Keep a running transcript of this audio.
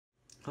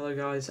Hello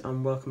guys,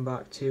 and welcome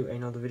back to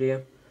another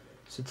video.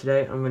 So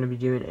today I'm going to be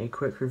doing a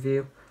quick review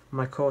of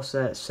my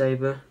Corsair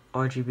Sabre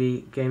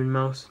RGB gaming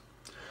mouse.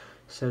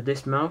 So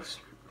this mouse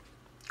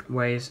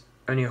weighs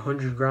only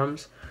 100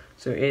 grams,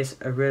 so it is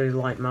a really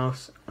light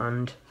mouse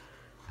and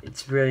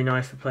it's really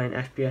nice for playing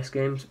FPS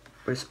games,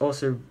 but it's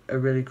also a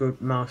really good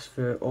mouse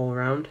for all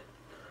around.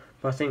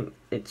 But I think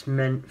it's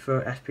meant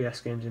for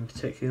FPS games in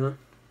particular.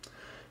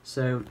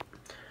 So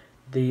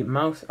the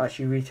mouse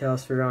actually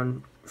retails for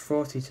around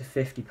 £40 to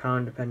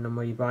 £50 depending on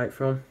where you buy it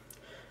from.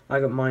 I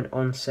got mine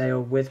on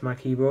sale with my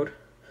keyboard,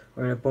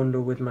 or in a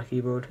bundle with my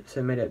keyboard, so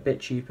it made it a bit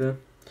cheaper.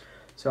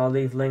 So I'll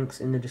leave links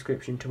in the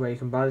description to where you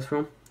can buy this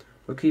from,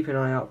 but keep an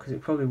eye out because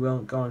it probably will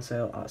go on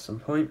sale at some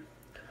point.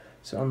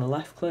 So on the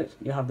left click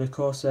you have the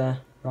Corsair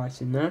right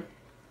in there,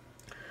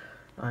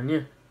 and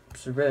yeah,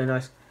 it's a really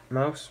nice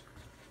mouse.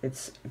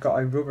 It's got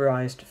a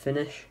rubberized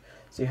finish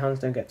so your hands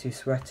don't get too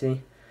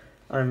sweaty,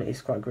 and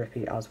it's quite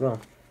grippy as well.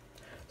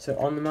 So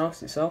on the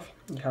mouse itself,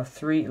 you have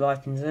 3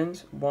 lighting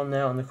zones, one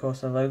there on the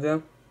Corsair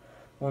logo,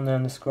 one there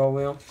on the scroll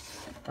wheel,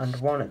 and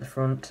one at the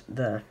front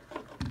there.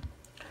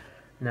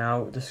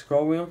 Now the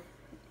scroll wheel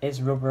is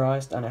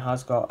rubberized and it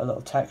has got a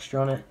little texture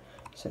on it,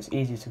 so it's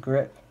easy to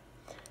grip.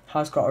 It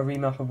has got a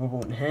remappable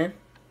button here,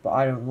 but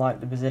I don't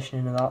like the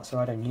positioning of that, so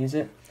I don't use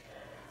it.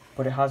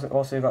 But it has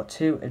also got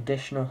 2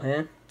 additional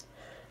here,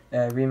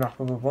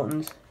 remappable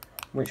buttons,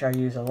 which I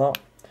use a lot.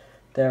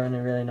 They're in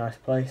a really nice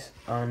place,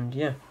 and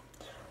yeah.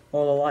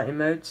 All the lighting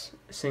modes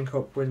sync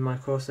up with my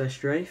Corsair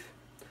Strafe,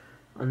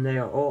 and they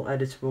are all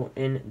editable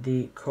in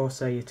the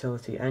Corsair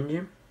utility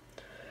engine.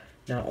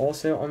 Now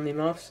also on the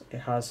mouse it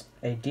has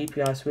a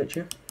DPI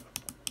switcher,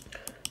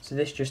 so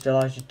this just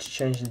allows you to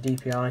change the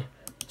DPI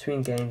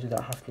between games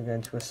without having to go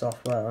into a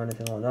software or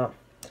anything like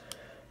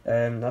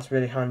that. That's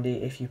really handy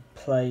if you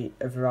play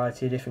a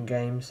variety of different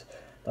games,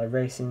 like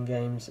racing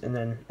games and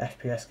then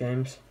FPS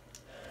games.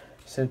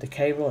 So the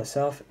cable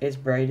itself is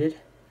braided,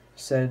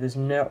 so there's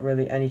not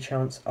really any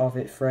chance of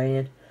it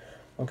fraying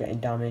or getting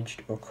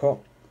damaged or cut.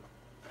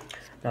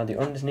 Now the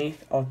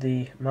underneath of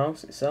the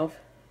mouse itself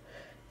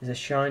is a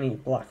shiny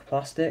black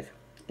plastic.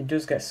 It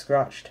does get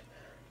scratched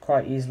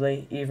quite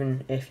easily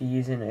even if you're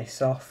using a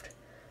soft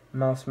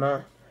mouse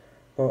mat,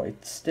 but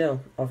it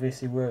still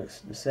obviously works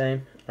the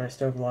same and it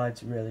still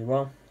glides really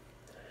well.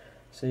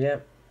 So yeah,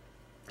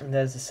 and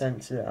there's the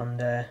sensor, and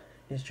there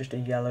is just a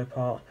yellow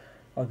part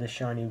of the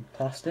shiny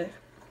plastic.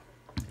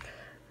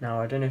 Now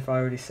I don't know if I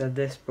already said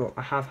this, but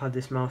I have had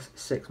this mouse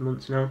 6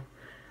 months now,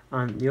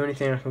 and the only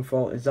thing I can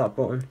fault is that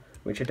button,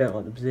 which I don't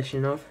like the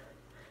position of.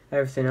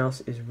 Everything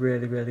else is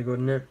really good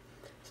in it.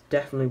 It's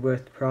definitely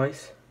worth the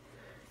price.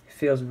 It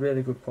feels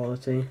really good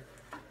quality,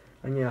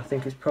 and yeah, I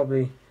think it's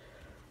probably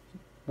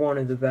one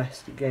of the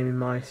best gaming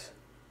mice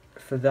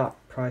for that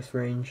price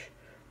range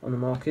on the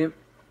market.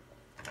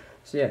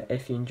 So yeah,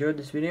 if you enjoyed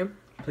this video,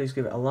 please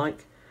give it a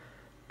like,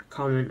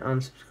 comment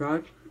and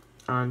subscribe,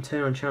 and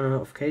turn on channel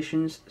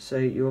notifications so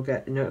you will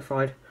get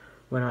notified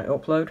when I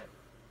upload.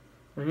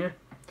 And yeah,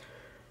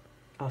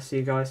 I'll see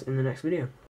you guys in the next video.